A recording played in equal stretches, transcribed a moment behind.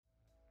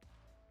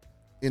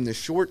in the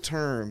short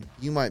term,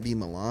 you might be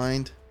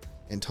maligned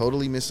and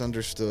totally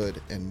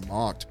misunderstood and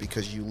mocked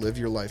because you live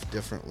your life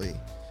differently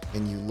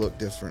and you look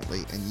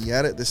differently. And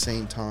yet at the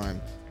same time,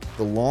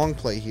 the long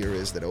play here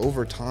is that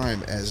over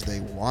time, as they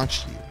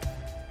watch you,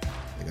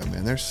 they go,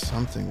 man, there's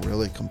something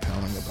really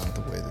compelling about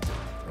the way that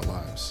their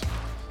lives.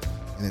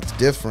 And it's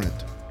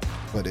different,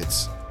 but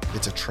it's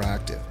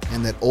attractive.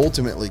 And that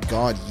ultimately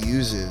God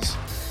uses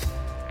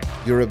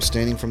your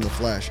abstaining from the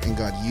flesh, and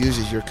God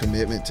uses your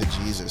commitment to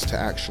Jesus to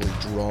actually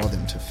draw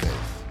them to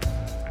faith.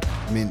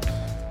 I mean,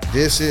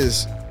 this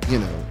is,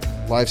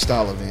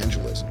 lifestyle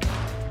evangelism.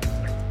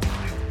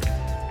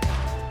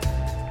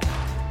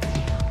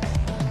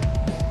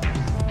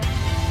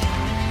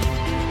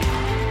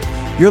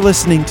 You're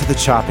listening to The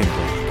Chopping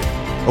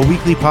Block, a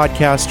weekly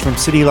podcast from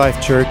City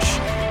Life Church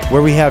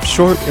where we have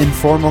short,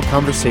 informal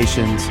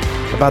conversations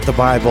about the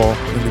Bible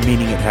and the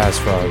meaning it has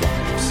for our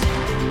lives.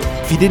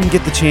 If you didn't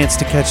get the chance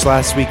to catch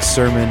last week's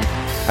sermon,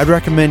 I'd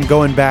recommend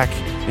going back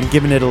and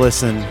giving it a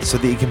listen so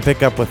that you can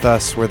pick up with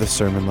us where the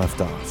sermon left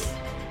off.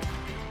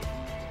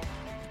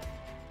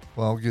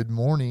 Well, good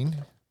morning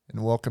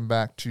and welcome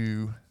back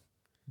to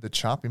The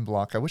Chopping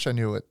Block. I wish I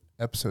knew what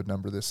episode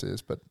number this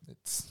is, but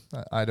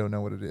I don't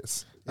know what it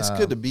is. It's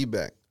good to be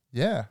back.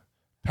 Yeah.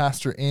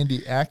 Pastor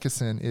Andy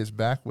Adkison is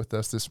back with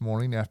us this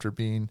morning after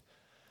being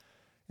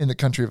in the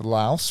country of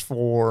Laos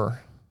for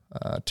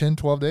 10,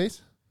 12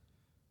 days.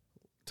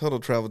 Total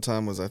travel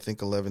time was, I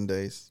think, 11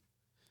 days.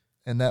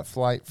 And that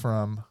flight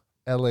from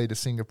L.A. to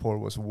Singapore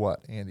was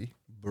what, Andy?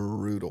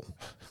 Brutal.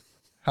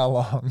 How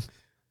long?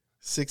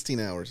 16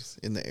 hours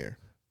in the air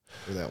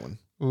for that one.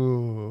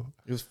 Ooh.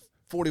 It was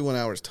 41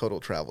 hours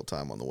total travel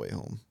time on the way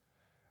home.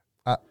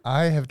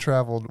 I have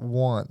traveled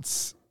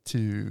once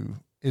to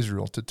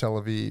Israel, to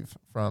Tel Aviv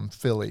from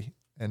Philly,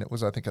 and it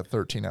was, I think, a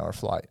 13-hour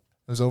flight.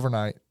 It was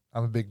overnight.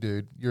 I'm a big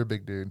dude. You're a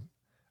big dude.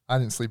 I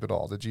didn't sleep at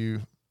all. Did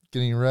you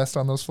get any rest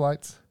on those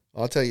flights?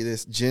 I'll tell you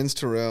this. Jens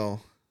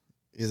Terrell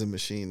is a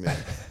machine, man.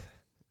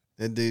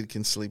 That dude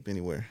can sleep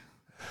anywhere.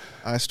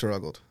 I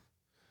struggled.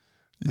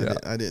 Yeah,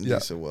 I didn't do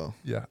so well.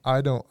 Yeah,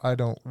 I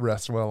don't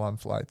rest well on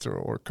flights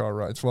or car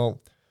rides. Well,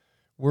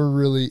 we're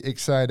really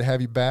excited to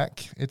have you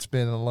back. It's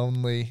been a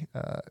lonely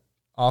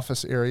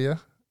office area,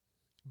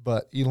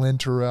 but Elin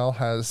Terrell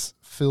has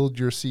filled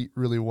your seat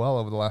really well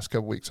over the last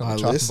couple weeks on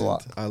the chopping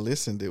block. I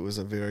listened. It was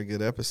a very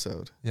good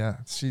episode. Yeah,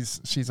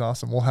 she's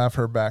awesome. We'll have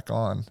her back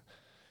on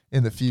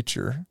in the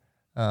future.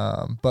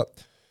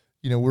 But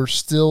we're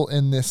still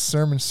in this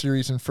sermon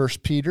series in 1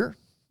 Peter,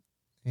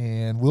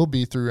 and we'll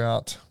be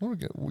throughout.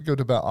 We go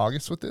to about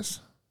August with this.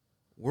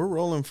 We're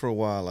rolling for a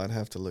while. I'd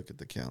have to look at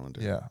the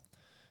calendar. Yeah.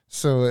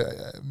 So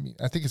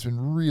I think it's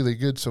been really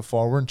good so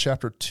far. We're in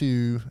chapter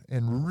 2,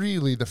 and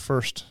really the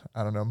first,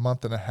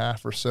 month and a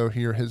half or so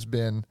here has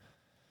been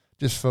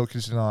just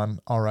focusing on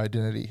our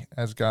identity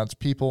as God's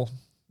people,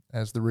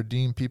 as the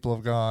redeemed people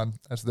of God,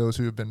 as those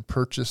who have been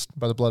purchased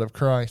by the blood of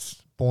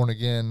Christ, born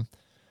again.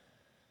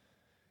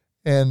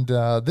 And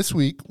this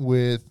week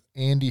with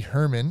Andy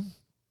Herman,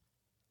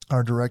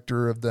 our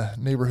director of the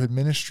neighborhood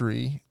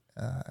ministry,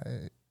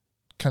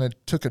 kind of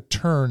took a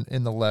turn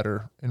in the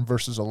letter in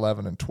verses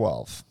 11 and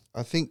 12.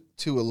 I think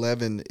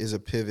 2:11 is a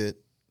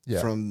pivot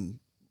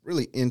from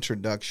really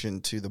introduction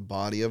to the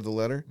body of the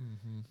letter.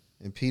 Mm-hmm.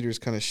 And Peter's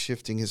kind of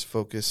shifting his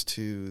focus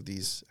to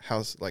these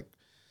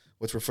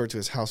what's referred to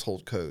as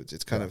household codes.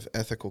 It's kind of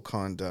ethical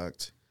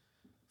conduct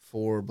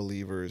for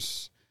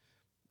believers.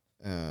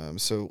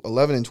 So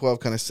 11 and 12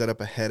 kind of set up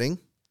a heading,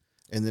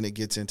 and then it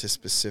gets into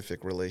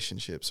specific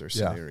relationships or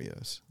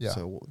scenarios. Yeah.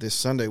 So this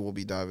Sunday we'll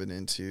be diving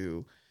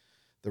into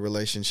the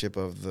relationship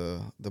of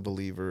the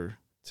believer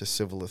to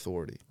civil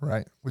authority.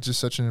 Right, which is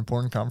such an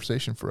important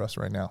conversation for us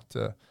right now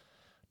to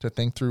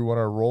think through what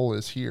our role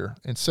is here.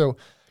 And so,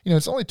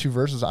 it's only 2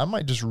 verses. I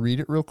might just read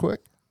it real quick,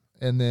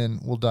 and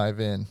then we'll dive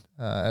in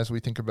as we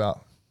think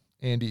about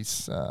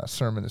Andy's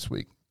sermon this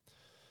week.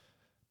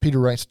 Peter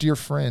writes, "Dear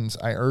friends,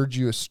 I urge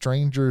you as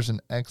strangers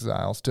and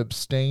exiles to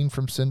abstain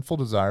from sinful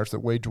desires that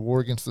wage war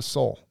against the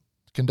soul.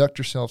 Conduct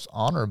yourselves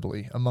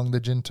honorably among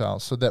the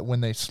Gentiles, so that when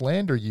they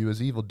slander you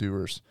as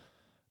evildoers,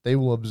 they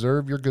will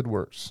observe your good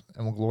works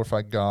and will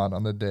glorify God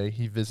on the day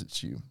he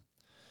visits you."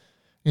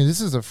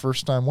 This is the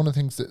first time, one of the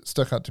things that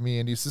stuck out to me,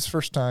 Andy, is this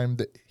first time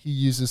that he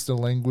uses the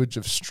language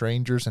of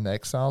strangers and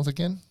exiles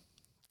again.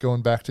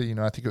 Going back to,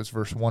 I think it was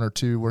verse 1 or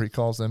 2 where he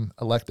calls them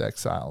elect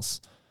exiles.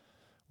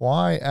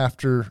 Why,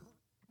 after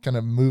kind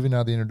of moving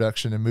out of the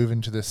introduction and moving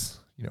to this,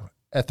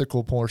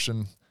 ethical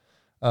portion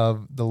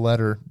of the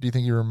letter, do you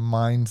think he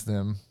reminds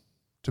them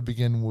to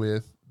begin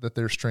with that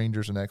they're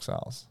strangers and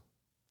exiles?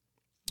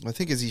 I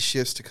think as he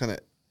shifts to kind of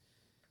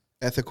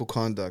ethical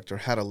conduct or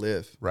how to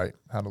live. Right,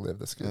 how to live,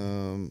 that's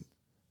good.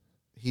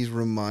 He's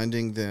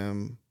reminding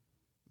them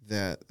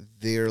that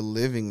their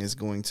living is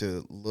going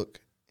to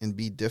look and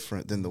be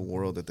different than the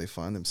world that they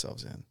find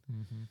themselves in.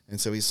 Mm-hmm. And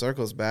so he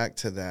circles back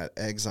to that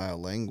exile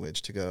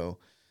language to go,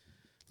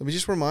 let me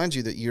just remind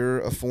you that you're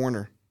a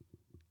foreigner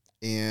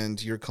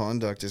and your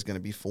conduct is going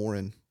to be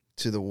foreign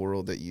to the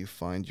world that you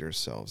find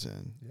yourselves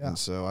in. Yeah. And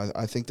so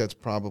I think that's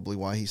probably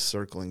why he's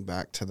circling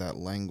back to that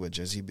language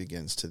as he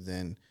begins to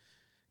then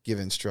give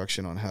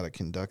instruction on how to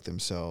conduct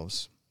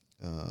themselves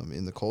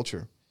in the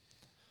culture.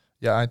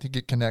 Yeah, I think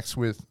it connects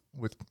with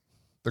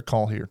the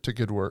call here to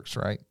good works,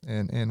 right?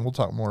 And we'll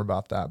talk more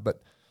about that.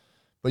 But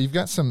you've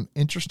got some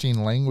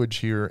interesting language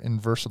here in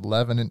verse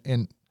 11,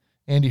 and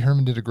Andy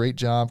Herman did a great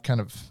job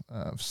kind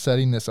of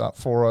setting this up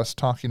for us,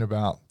 talking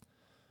about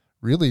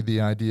really the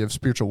idea of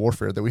spiritual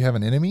warfare, that we have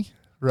an enemy,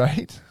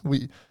 right?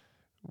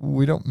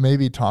 We don't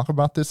maybe talk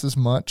about this as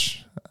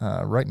much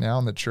right now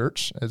in the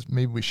church as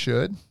maybe we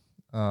should,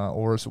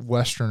 or as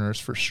Westerners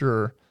for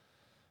sure.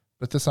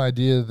 But this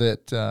idea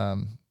that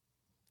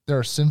there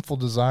are sinful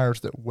desires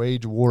that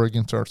wage war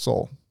against our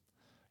soul.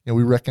 You know,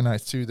 we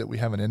recognize too that we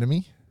have an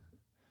enemy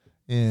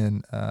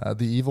in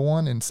the evil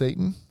one, in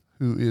Satan,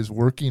 who is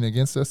working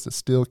against us to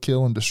steal,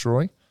 kill, and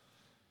destroy.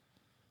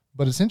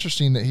 But it's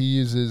interesting that he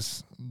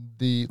uses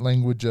the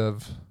language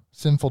of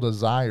sinful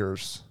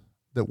desires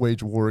that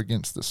wage war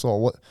against the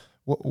soul.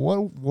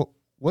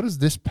 What is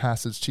this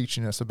passage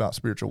teaching us about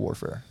spiritual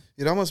warfare?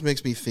 It almost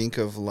makes me think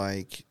of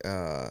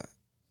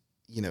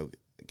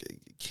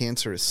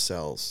cancerous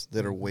cells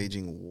that are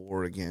waging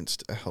war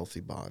against a healthy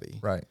body.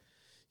 Right.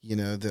 You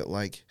know,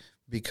 that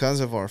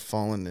because of our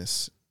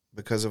fallenness,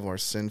 because of our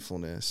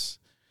sinfulness,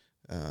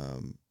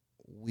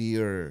 we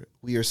are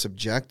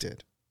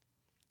subjected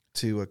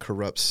to a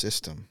corrupt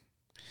system,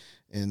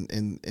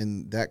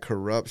 and that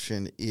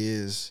corruption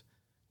is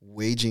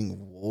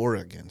waging war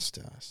against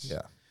us.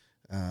 Yeah.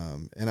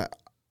 And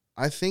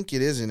I think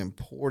it is an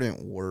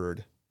important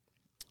word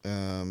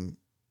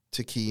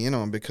to key in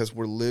on, because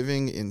we're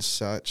living in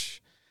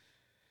such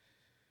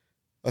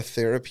a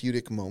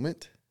therapeutic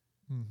moment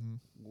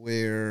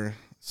where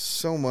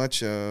so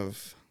much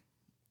of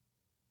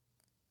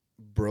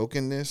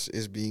brokenness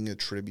is being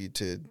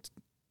attributed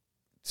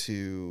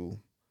to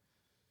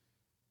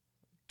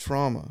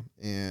trauma,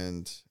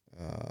 and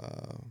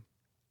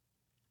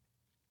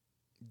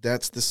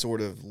that's the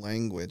sort of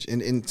language,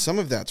 and some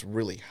of that's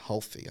really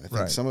healthy. I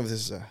think some of this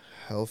is a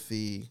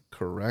healthy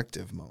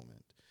corrective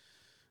moment,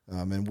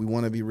 and we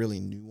want to be really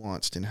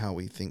nuanced in how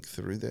we think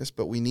through this,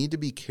 but we need to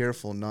be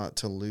careful not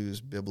to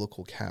lose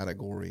biblical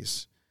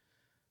categories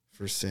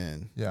for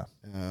sin. Yeah.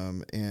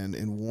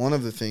 And one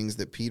of the things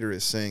that Peter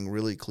is saying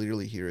really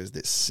clearly here is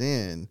that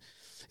sin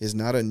is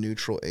not a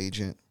neutral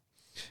agent.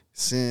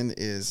 Sin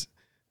is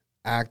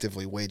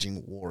actively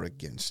waging war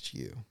against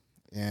you.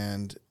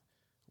 And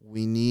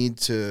we need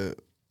to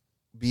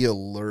be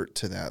alert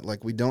to that.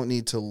 We don't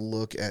need to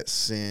look at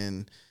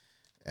sin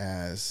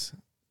as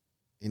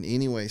in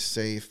any way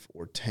safe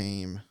or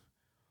tame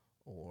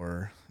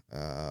or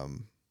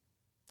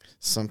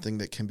something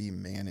that can be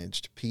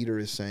managed. Peter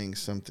is saying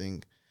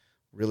something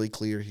really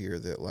clear here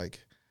that,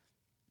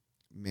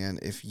 man,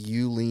 if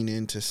you lean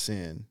into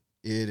sin,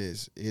 it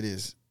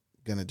is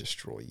going to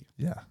destroy you.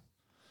 Yeah.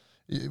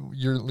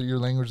 Your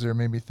language there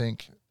made me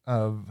think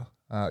of,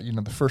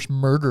 the first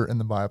murder in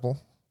the Bible.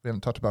 We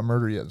haven't talked about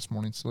murder yet this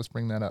morning, so let's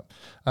bring that up.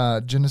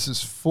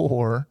 Genesis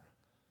 4,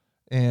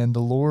 and the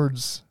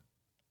Lord's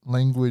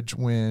language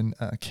when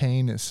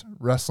Cain is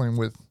wrestling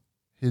with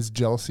his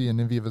jealousy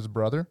and envy of his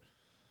brother,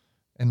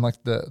 and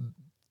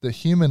the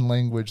human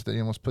language that he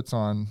almost puts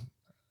on,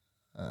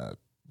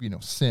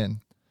 sin.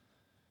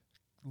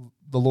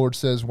 The Lord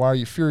says, "Why are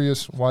you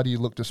furious? Why do you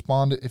look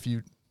despondent? If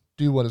you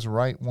do what is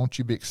right, won't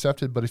you be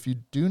accepted? But if you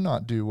do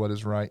not do what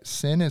is right,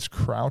 sin is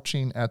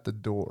crouching at the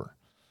door.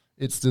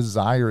 Its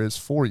desire is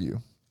for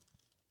you,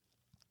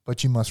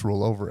 but you must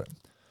rule over it."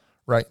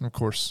 Right? And of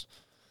course,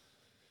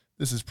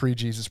 this is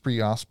pre-Jesus,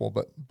 pre-gospel,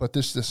 but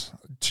this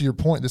to your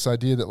point, this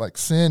idea that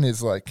sin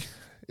is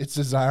its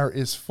desire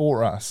is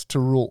for us, to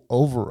rule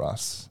over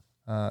us,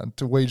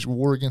 to wage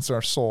war against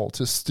our soul,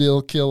 to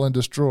steal, kill, and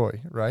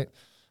destroy, right?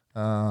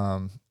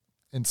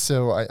 And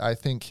so I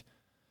think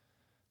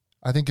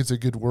it's a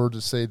good word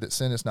to say that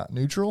sin is not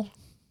neutral,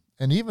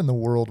 and even the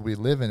world we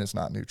live in is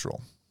not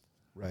neutral,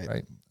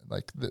 right?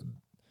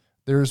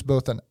 There's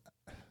both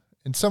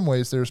in some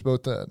ways there's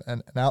both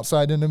an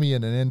outside enemy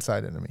and an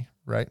inside enemy,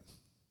 right?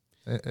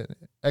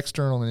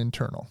 External and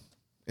internal.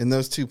 And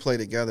those two play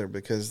together,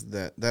 because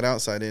that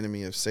outside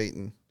enemy of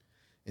Satan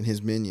and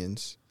his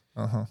minions,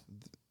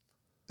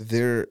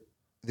 they're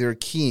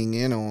keying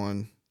in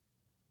on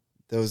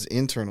those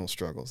internal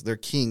struggles. They're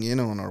keying in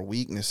on our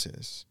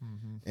weaknesses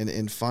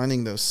and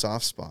finding those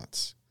soft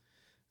spots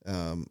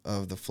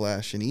of the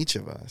flesh in each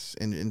of us,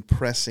 and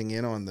pressing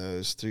in on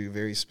those through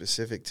very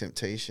specific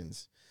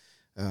temptations.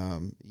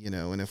 And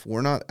if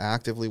we're not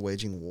actively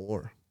waging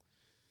war,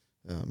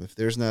 if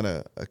there's not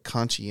a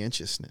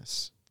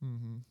conscientiousness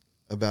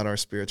about our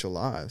spiritual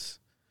lives,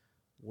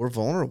 we're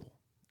vulnerable.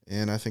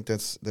 And I think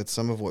that's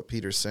some of what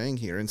Peter's saying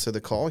here. And so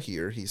the call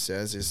here, he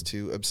says, is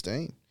to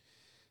abstain.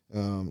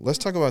 Let's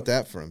talk about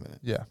that for a minute.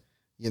 Yeah.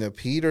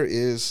 Peter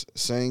is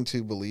saying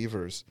to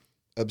believers,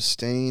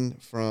 abstain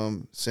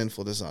from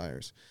sinful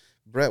desires.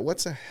 Brett,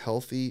 what's a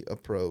healthy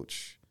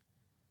approach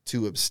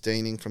to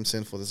abstaining from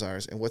sinful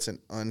desires, and what's an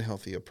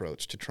unhealthy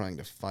approach to trying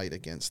to fight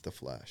against the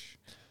flesh?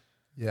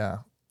 Yeah.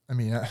 I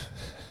mean,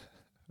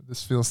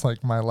 this feels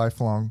like my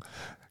lifelong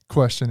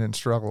question and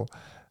struggle.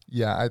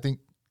 Yeah, I think,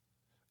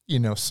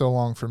 so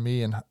long for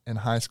me in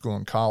high school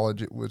and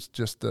college, it was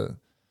just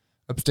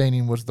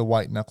abstaining was the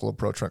white knuckle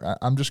approach. Like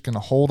I'm just going to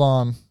hold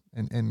on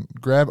and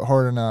grab it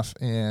hard enough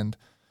and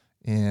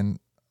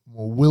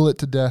will will it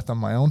to death on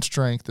my own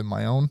strength and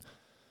my own,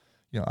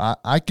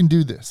 I can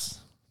do this.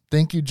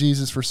 Thank you,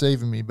 Jesus, for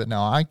saving me, but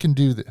now I can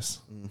do this.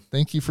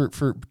 Thank you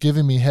for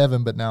giving me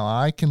heaven, but now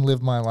I can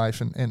live my life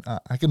and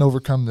I can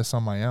overcome this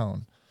on my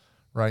own,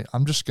 right?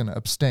 I'm just going to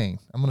abstain.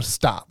 I'm going to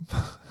stop.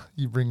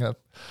 You bring up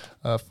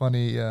a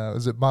funny,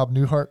 is it Bob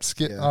Newhart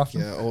skit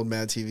often? Yeah, old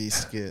Mad TV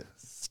skit.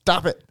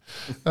 Stop it.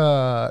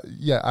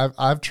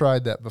 I've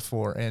tried that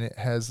before, and it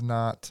has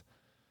not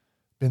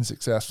been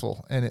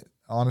successful, and it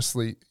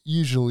honestly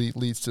usually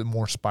leads to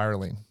more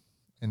spiraling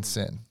in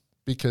sin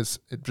because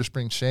it just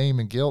brings shame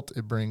and guilt.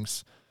 It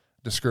brings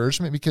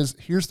discouragement because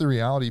here's the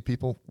reality,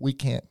 people, we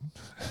can't.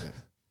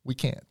 We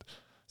can't.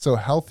 So a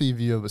healthy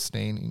view of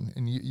abstaining,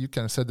 and you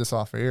kind of said this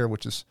off air,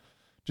 which is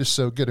just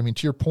so good. I mean,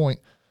 to your point,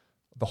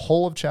 the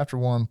whole of chapter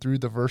 1 through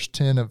verse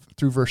 10 of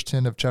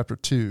chapter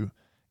 2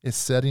 is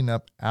setting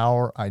up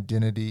our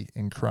identity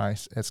in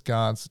Christ as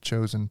God's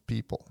chosen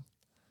people,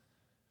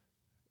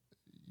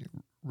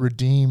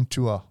 redeemed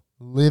to a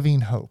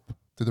living hope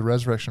through the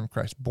resurrection of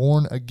Christ,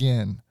 born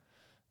again,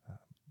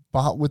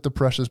 bought with the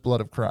precious blood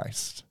of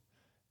Christ,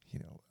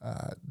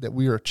 that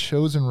we are a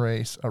chosen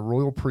race, a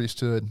royal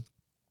priesthood,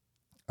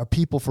 a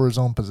people for his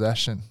own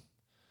possession,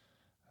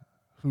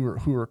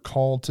 who are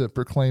called to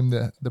proclaim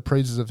the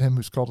praises of him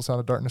who's called us out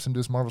of darkness into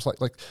his marvelous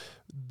light. Like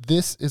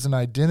this is an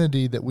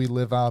identity that we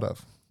live out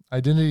of.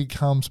 Identity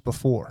comes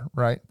before,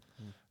 right?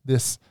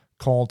 This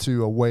call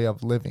to a way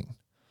of living.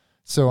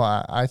 So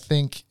I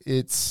think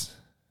it's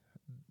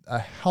a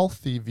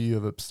healthy view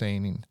of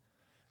abstaining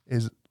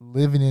is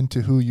living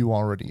into who you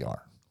already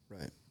are.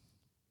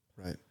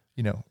 Right.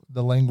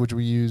 The language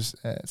we use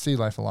at City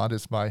Life a lot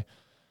is by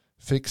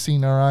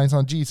fixing our eyes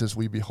on Jesus.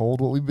 We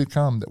behold what we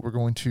become, that we're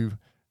going to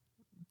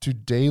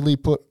daily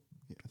put.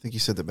 I think you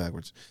said that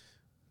backwards.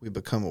 We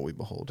become what we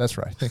behold. That's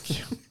right. Thank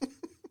you.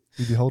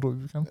 We behold what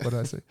we become. What did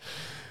I say?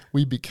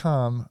 We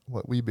become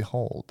what we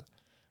behold,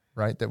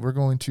 right? That we're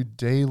going to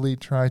daily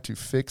try to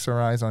fix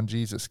our eyes on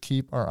Jesus,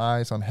 keep our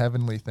eyes on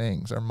heavenly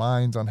things, our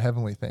minds on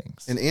heavenly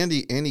things. And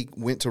Andy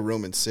went to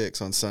Romans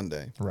 6 on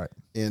Sunday. Right.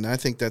 And I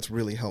think that's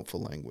really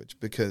helpful language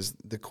because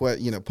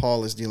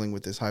Paul is dealing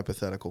with this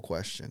hypothetical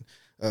question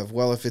of,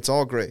 well, if it's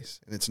all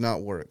grace and it's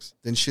not works,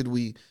 then should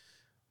we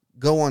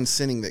go on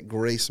sinning that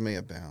grace may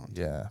abound?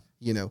 Yeah.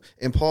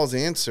 And Paul's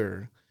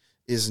answer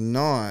is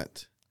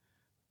not,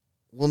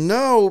 well,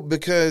 no,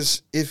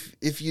 because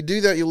if you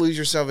do that, you'll lose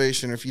your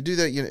salvation. Or if you do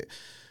that,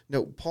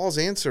 no, Paul's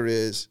answer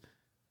is,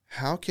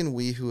 how can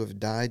we who have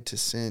died to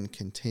sin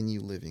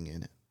continue living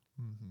in it?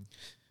 Mm-hmm.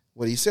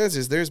 What he says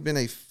is there's been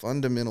a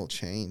fundamental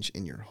change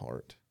in your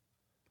heart.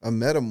 A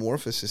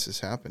metamorphosis has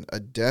happened. A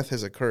death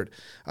has occurred.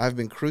 I've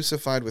been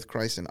crucified with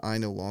Christ and I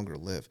no longer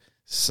live.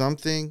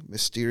 Something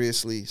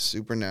mysteriously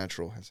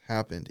supernatural has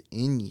happened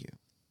in you.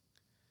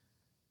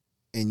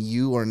 And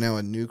you are now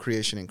a new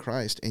creation in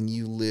Christ, and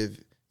you live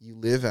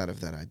out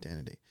of that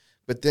identity.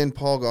 But then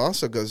Paul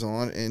also goes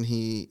on and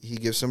he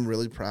gives some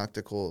really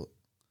practical,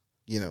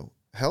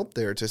 help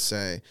there to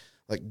say,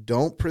 like,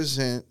 don't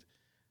present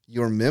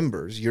your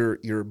members,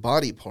 your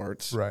body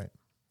parts, right,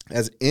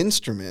 as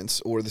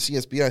instruments, or the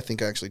CSB, I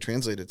think, actually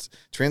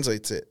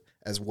translates it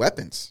as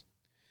weapons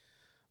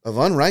of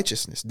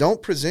unrighteousness.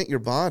 Don't present your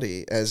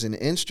body as an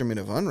instrument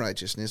of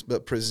unrighteousness,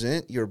 but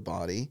present your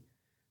body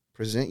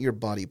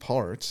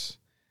parts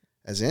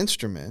as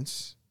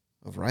instruments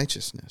of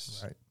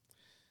righteousness. Right.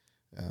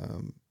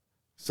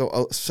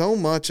 So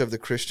much of the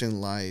Christian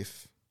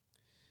life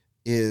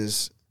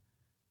is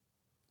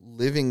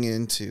living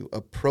into,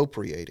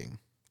 appropriating,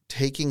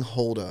 taking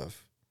hold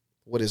of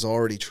what is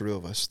already true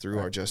of us through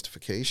our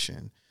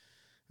justification.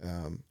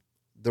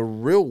 The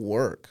real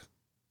work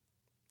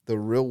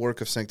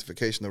of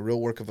sanctification, the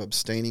real work of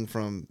abstaining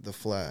from the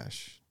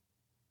flesh,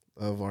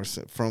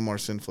 from our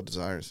sinful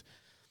desires,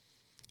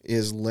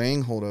 is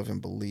laying hold of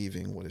and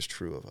believing what is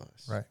true of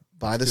us, right,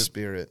 by the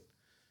Spirit.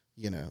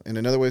 And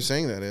another way of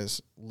saying that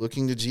is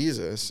looking to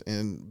Jesus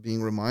and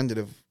being reminded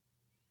of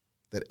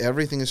that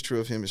everything is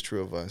true of him is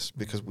true of us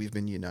because we've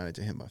been united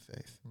to him by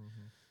faith.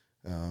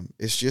 Mm-hmm.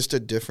 It's just a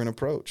different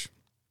approach.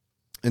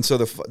 And so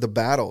the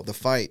battle, the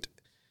fight,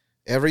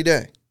 every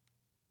day,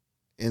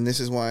 and this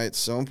is why it's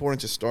so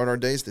important to start our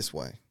days this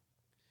way,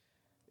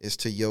 is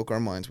to yoke our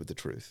minds with the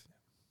truth.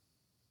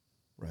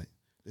 Right?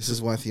 This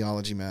is why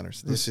theology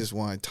matters. This is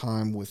why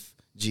time with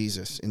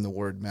Jesus in the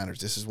Word matters.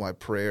 This is why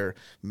prayer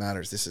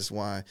matters. This is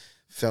why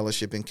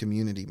fellowship and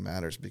community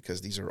matters,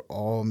 because these are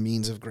all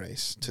means of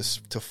grace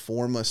to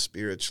form us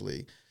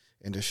spiritually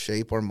and to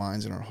shape our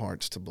minds and our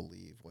hearts to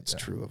believe what's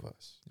true of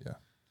us. Yeah.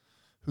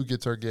 Who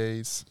gets our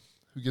gaze?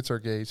 Who gets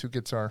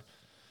our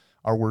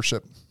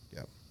worship?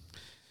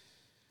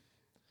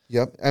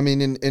 Yep. I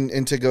mean,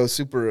 and to go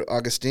super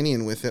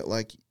Augustinian with it,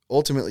 like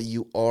ultimately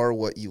you are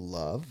what you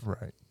love.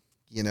 Right.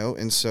 You know,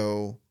 and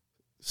so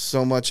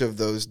much of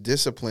those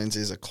disciplines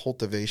is a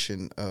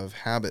cultivation of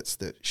habits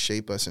that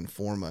shape us and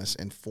form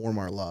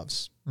our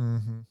loves.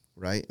 Mm-hmm.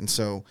 Right. And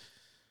so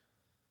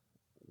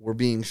we're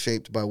being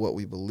shaped by what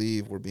we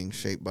believe. We're being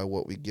shaped by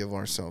what we give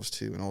ourselves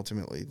to. And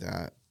ultimately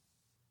that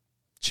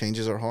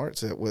changes our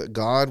hearts.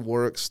 God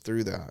works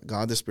through that.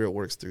 God, the Spirit,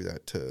 works through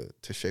that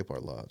to shape our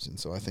loves. And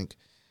so I think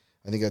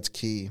that's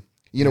key.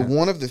 You know,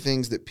 one of the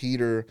things that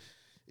Peter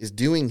is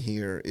doing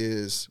here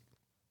is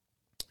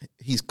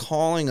he's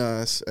calling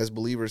us as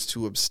believers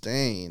to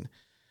abstain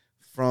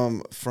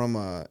from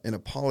an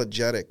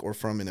apologetic or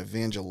from an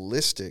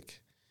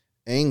evangelistic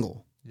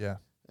angle. Yeah.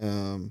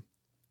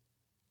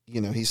 You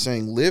know, he's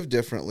saying live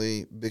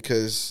differently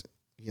because,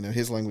 you know,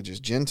 his language is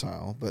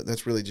Gentile, but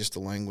that's really just the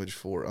language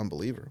for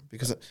unbeliever.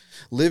 Because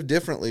live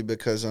differently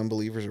because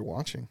unbelievers are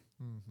watching.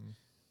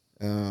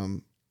 Mm-hmm.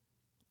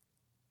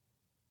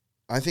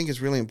 I think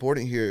it's really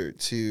important here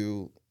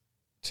to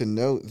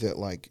note that,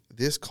 like,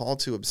 this call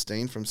to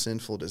abstain from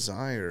sinful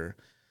desire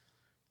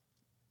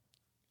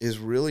is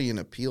really an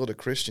appeal to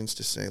Christians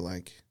to say,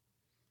 like,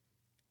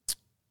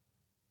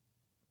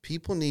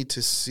 people need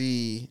to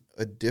see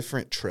a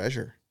different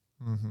treasure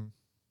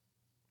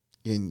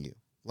in you.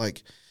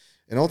 Like,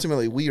 and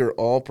ultimately, we are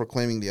all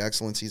proclaiming the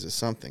excellencies of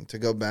something. To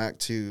go back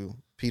to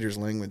Peter's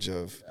language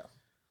of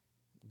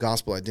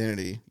gospel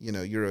identity, you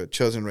know, you're a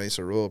chosen race,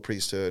 a royal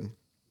priesthood,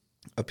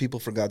 a people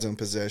for God's own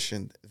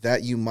possession,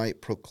 that you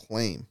might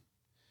proclaim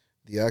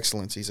the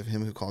excellencies of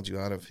him who called you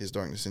out of his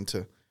darkness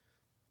into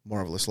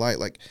marvelous light.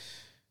 Like,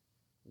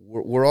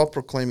 we're all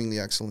proclaiming the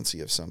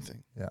excellency of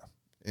something. Yeah.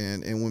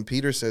 And when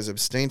Peter says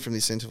abstain from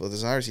these sinful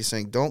desires, he's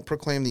saying don't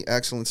proclaim the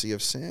excellency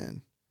of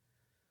sin.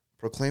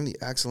 Proclaim the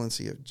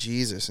excellency of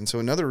Jesus. And so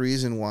another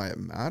reason why it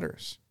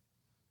matters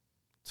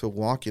to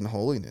walk in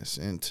holiness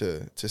and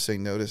to say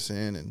no to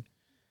sin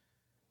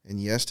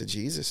and yes to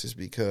Jesus is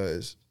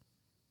because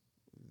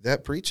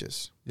that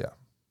preaches. Yeah.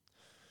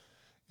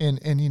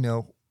 And you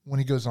know, when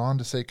he goes on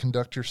to say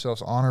conduct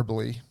yourselves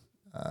honorably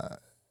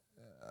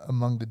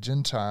among the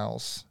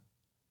Gentiles,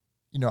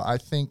 you know, I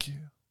think,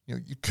 you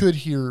know, you could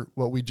hear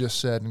what we just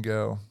said and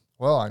go,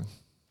 well,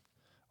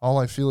 all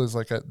I feel is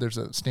like there's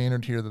a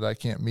standard here that I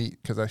can't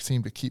meet because I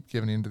seem to keep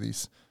giving into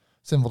these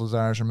sinful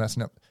desires or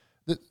messing up.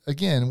 That,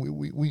 again,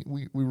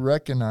 we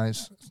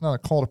recognize it's not a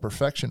call to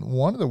perfection.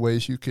 One of the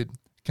ways you could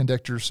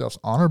conduct yourselves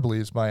honorably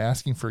is by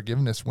asking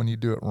forgiveness when you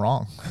do it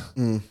wrong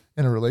in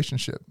a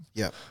relationship.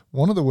 Yeah.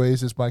 One of the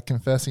ways is by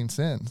confessing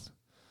sins,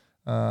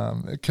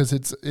 because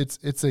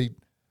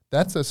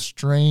that's a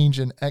strange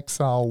and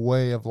exile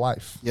way of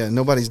life. Yeah,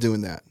 nobody's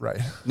doing that. Right.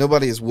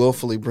 Nobody is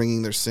willfully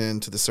bringing their sin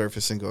to the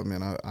surface and going,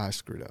 man, I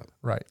screwed up.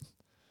 Right.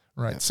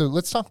 Right. Yeah. So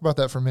let's talk about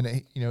that for a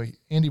minute. You know,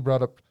 Andy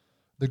brought up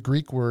the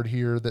Greek word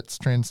here that's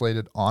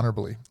translated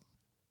honorably.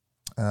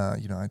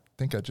 You know, I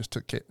think I just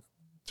took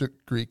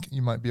Greek.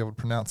 You might be able to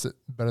pronounce it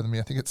better than me.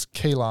 I think it's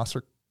kalos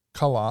or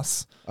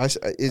kalos.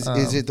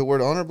 Is it the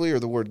word honorably or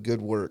the word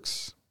good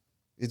works?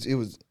 It's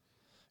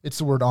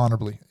the word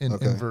honorably in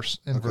verse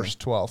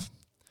 12.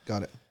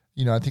 Got it.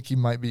 You know, I think he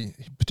might be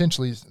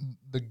potentially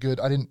the good.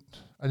 I didn't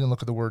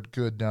look at the word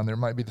good down there. It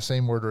might be the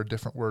same word or a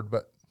different word,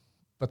 but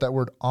that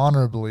word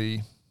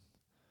honorably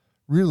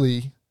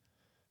really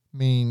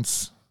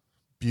means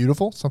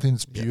beautiful, something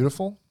that's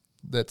beautiful,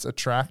 that's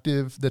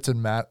attractive, that's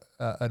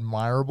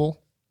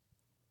admirable.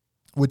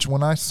 Which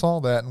when I saw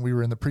that, and we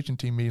were in the preaching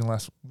team meeting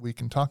last week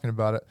and talking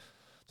about it,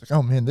 it's like,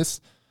 oh man, this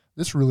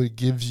really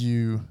gives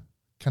you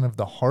kind of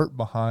the heart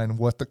behind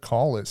what the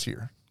call is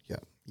here. Yeah,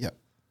 yeah.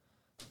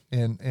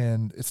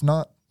 And it's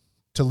not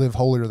to live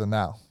holier than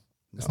thou.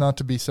 No. It's not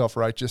to be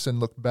self-righteous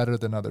and look better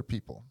than other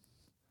people.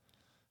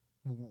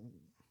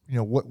 You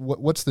know,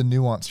 what's the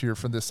nuance here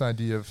for this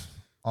idea of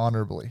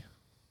honorably?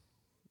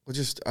 Well,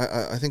 just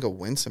I think a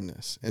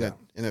winsomeness and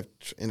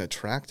an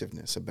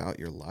attractiveness about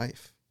your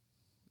life.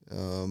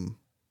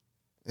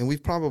 And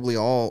we've probably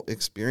all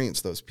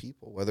experienced those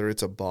people, whether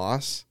it's a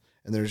boss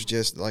and there's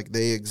just like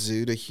they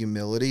exude a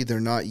humility.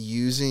 They're not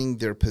using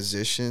their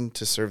position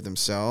to serve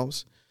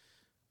themselves,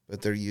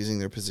 but they're using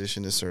their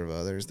position to serve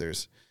others.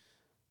 There's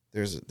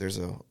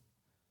an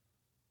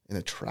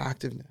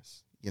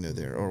attractiveness, you know,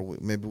 there. Or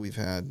maybe we've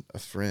had a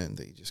friend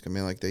that you just come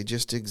in, like they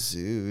just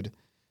exude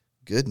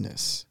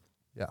goodness.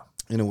 Yeah.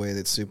 In a way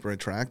that's super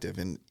attractive.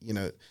 And, you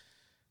know,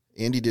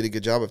 Andy did a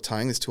good job of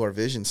tying this to our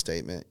vision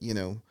statement. You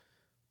know,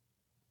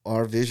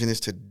 our vision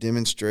is to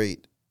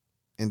demonstrate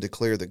and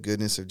declare the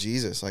goodness of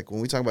Jesus. Like when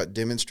we talk about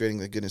demonstrating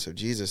the goodness of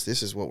Jesus,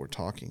 this is what we're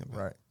talking about.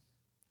 Right.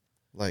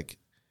 Like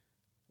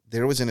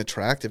there was an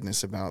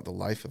attractiveness about the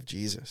life of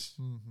Jesus.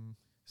 Mm-hmm.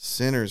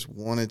 Sinners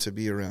wanted to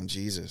be around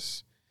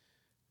Jesus,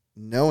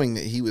 knowing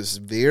that he was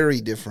very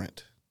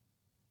different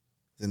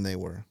than they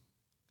were.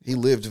 He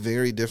lived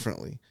very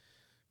differently,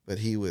 but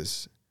he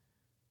was,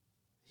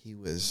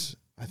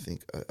 I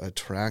think,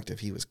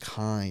 attractive. He was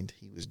kind.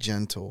 He was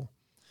gentle.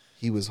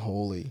 He was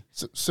holy.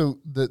 So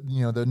the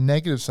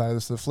negative side of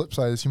this, the flip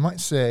side is you might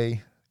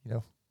say, you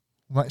know,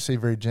 we might say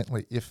very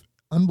gently, if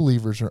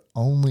unbelievers are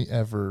only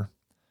ever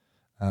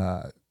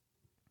not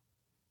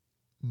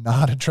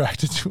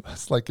attracted to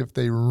us, like if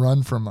they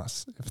run from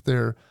us, if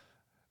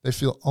they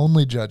feel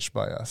only judged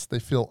by us, they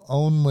feel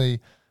only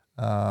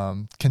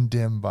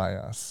condemned by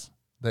us,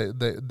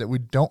 that we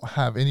don't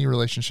have any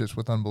relationships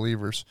with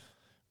unbelievers,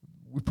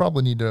 we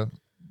probably need to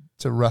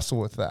wrestle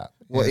with that.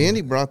 Well,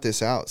 Andy brought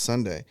this out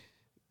Sunday.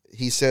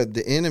 He said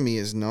the enemy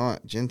is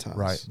not Gentiles.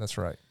 Right, that's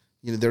right.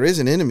 There is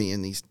an enemy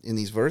in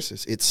these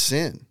verses. It's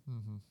sin.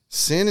 Mm-hmm.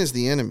 Sin is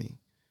the enemy.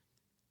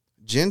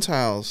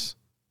 Gentiles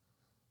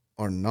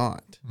are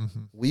not.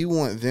 Mm-hmm. We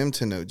want them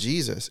to know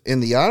Jesus.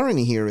 And the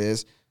irony here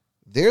is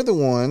they're the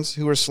ones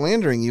who are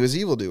slandering you as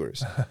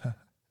evildoers.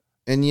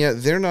 And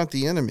yet they're not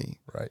the enemy.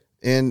 Right.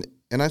 And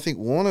I think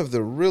one of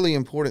the really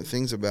important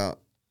things about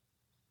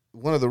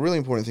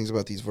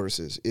these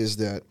verses is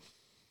that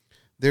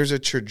there's a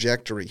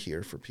trajectory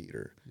here for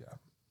Peter. Yeah.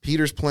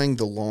 Peter's playing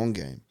the long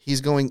game. He's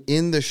going,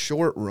 in the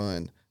short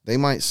run, they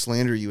might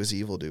slander you as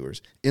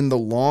evildoers. In the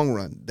long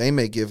run, they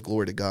may give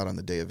glory to God on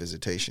the day of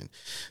visitation.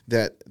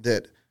 That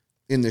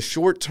in the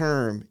short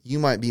term, you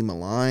might be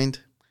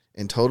maligned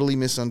and totally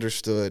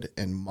misunderstood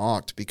and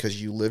mocked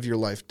because you live your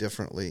life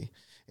differently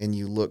and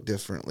you look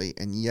differently.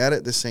 And yet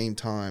at the same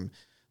time,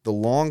 the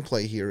long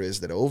play here is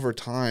that over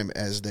time,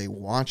 as they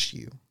watch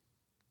you,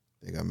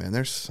 they go, man,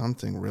 there's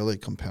something really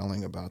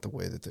compelling about the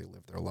way that they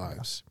live their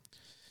lives.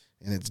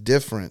 And it's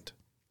different,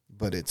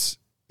 but it's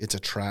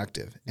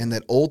attractive. And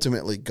that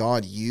ultimately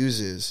God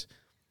uses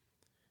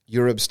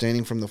your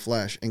abstaining from the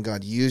flesh and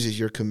God uses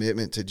your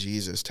commitment to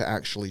Jesus to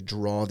actually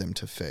draw them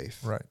to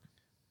faith. Right.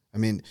 I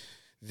mean,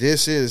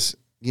 this is,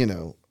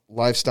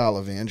 lifestyle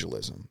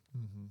evangelism.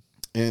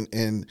 Mm-hmm.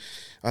 And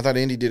I thought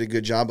Andy did a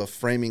good job of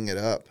framing it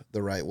up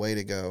the right way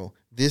to go.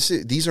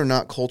 These are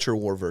not culture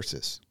war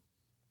verses.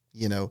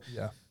 Yeah.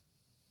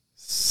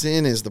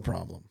 Sin is the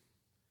problem.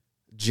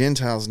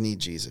 Gentiles need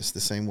Jesus the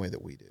same way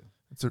that we do.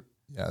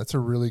 That's a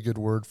really good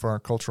word for our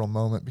cultural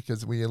moment,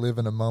 because we live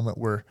in a moment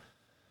where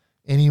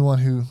anyone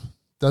who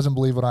doesn't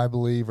believe what I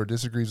believe or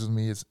disagrees with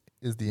me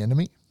is the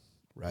enemy.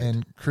 Right.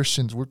 And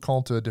Christians, we're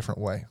called to a different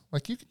way.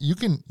 Like you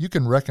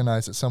can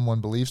recognize that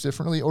someone believes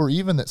differently, or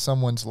even that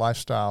someone's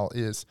lifestyle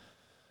is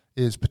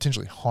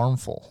potentially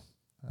harmful,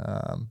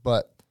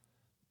 but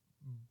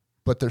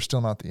they're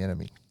still not the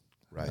enemy.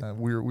 Right.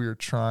 We're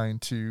trying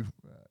to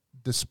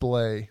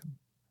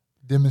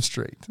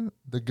demonstrate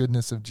the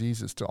goodness of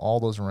Jesus to all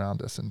those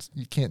around us, and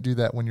you can't do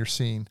that when you're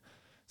seeing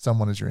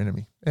someone as your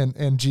enemy.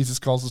 And Jesus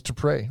calls us to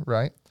pray,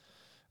 right?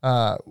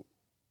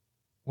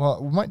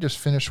 Well, we might just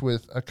finish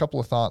with a couple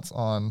of thoughts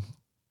on.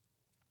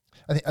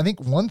 I think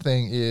one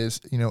thing is,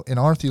 in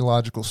our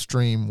theological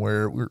stream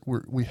where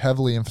we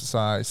heavily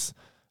emphasize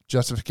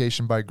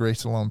justification by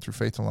grace alone through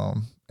faith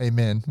alone.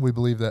 Amen. We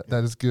believe that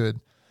is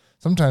good.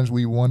 Sometimes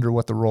we wonder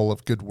what the role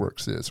of good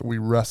works is, or we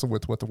wrestle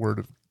with what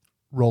the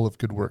role of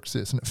good works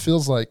is. And it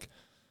feels like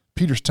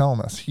Peter's telling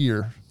us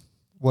here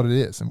what it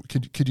is. And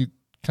could you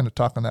kind of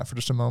talk on that for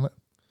just a moment?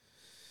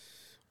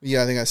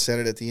 Yeah, I think I said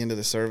it at the end of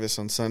the service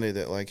on Sunday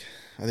that,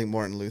 I think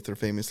Martin Luther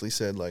famously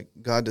said,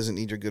 God doesn't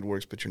need your good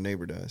works, but your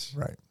neighbor does.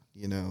 Right.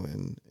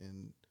 And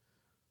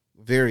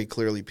very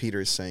clearly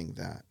Peter is saying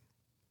that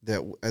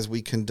as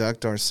we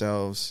conduct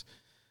ourselves,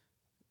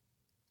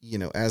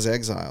 as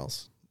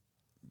exiles,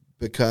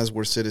 because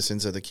we're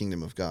citizens of the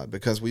kingdom of God,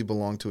 because we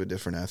belong to a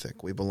different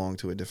ethic, we belong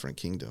to a different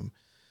kingdom,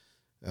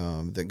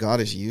 that God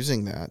is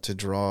using that to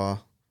draw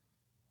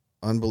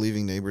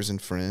unbelieving neighbors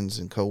and friends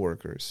and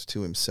coworkers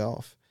to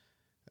himself.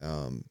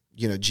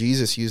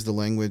 Jesus used the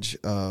language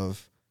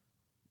of,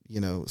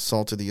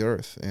 salt of the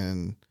earth,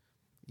 and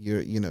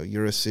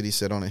you're a city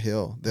set on a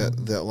hill,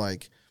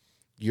 that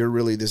you're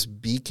really this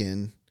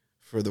beacon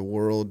for the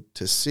world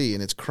to see,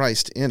 and it's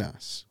Christ in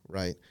us,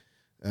 right?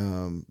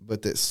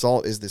 But that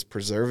salt is this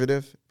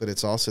preservative, but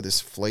it's also this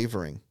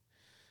flavoring.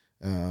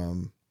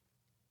 And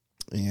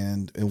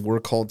we're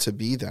called to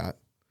be that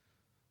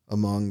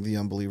among the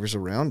unbelievers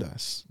around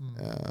us.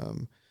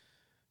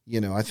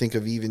 I think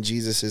of even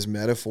Jesus'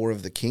 metaphor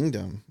of the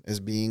kingdom as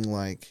being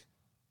like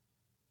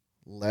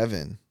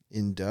leaven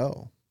in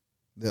dough,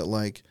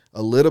 that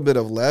a little bit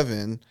of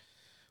leaven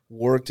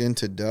worked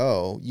into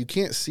dough, you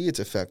can't see its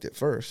effect at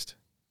first,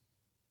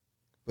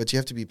 but you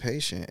have to be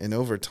patient. And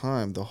over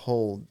time, the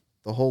whole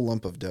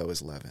lump of dough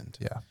is leavened.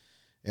 Yeah.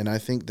 And I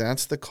think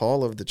that's the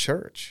call of the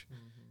church,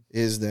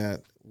 is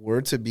that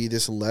we're to be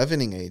this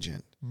leavening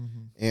agent.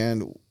 Mm-hmm.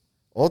 And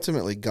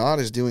ultimately, God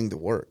is doing the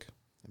work.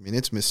 I mean,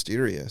 it's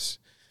mysterious.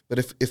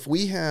 But if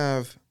we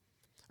have,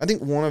 I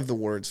think one of the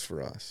words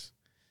for us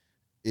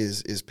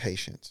is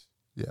patience.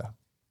 Yeah.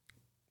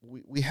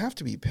 We have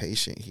to be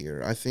patient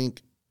here. I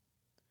think,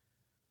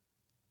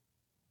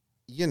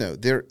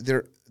 there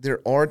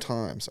are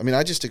times. I mean,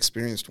 I just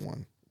experienced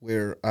one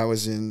where I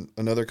was in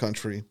another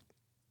country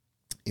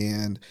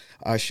and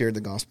I shared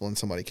the gospel and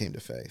somebody came to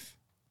faith.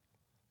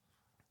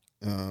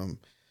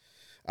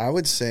 I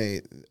would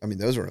say,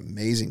 those are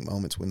amazing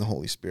moments when the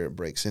Holy Spirit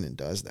breaks in and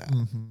does that.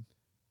 Mm-hmm.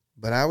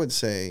 But I would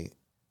say,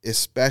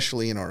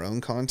 especially in our own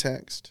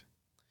context,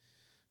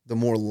 the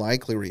more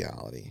likely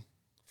reality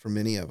for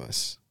many of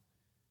us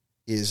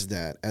is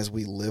that as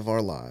we live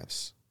our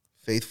lives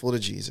faithful to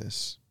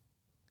Jesus,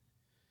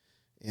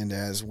 and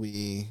as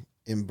we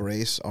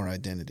embrace our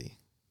identity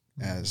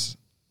as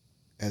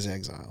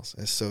exiles,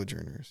 as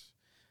sojourners,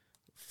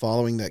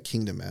 following that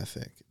kingdom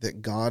ethic,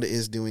 that God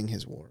is doing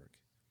his work,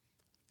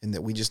 and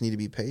that we just need to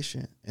be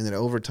patient, and that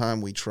over time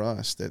we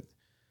trust that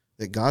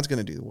God's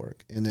going to do the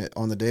work, and that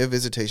on the day of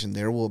visitation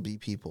there will be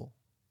people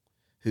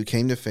who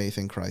came to faith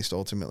in Christ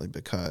ultimately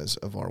because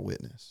of our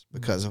witness,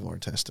 because of our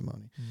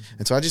testimony. Mm-hmm.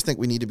 And so I just think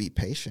we need to be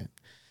patient.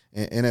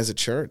 And as a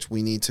church,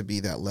 we need to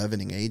be that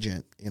leavening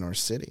agent in our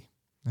city.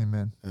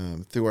 Amen.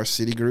 Through our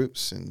city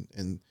groups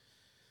and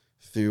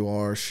through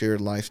our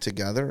shared life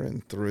together,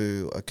 and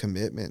through a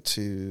commitment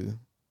to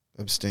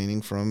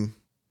abstaining from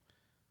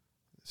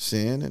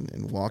sin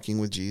and walking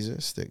with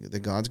Jesus,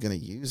 that God's going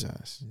to use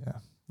us. Yeah,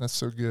 that's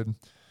so good.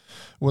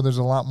 Well, there's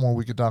a lot more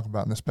we could talk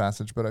about in this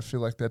passage, but I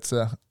feel like that's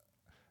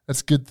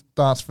good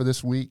thoughts for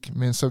this week.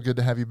 Man, so good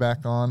to have you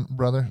back on,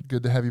 brother.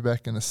 Good to have you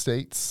back in the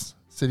States.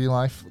 City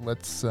Life,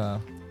 let's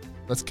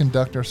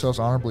conduct ourselves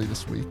honorably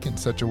this week in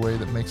such a way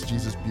that makes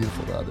Jesus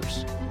beautiful to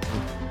others.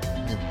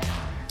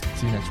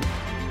 See you next week.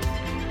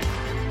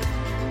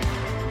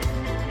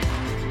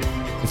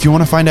 If you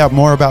want to find out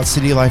more about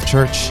City Life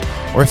Church,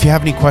 or if you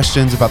have any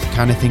questions about the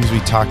kind of things we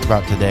talked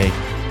about today,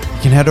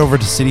 you can head over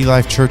to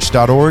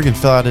citylifechurch.org and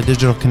fill out a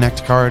digital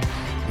connect card,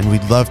 and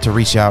we'd love to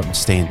reach out and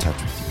stay in touch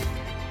with you.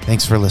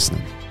 Thanks for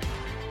listening.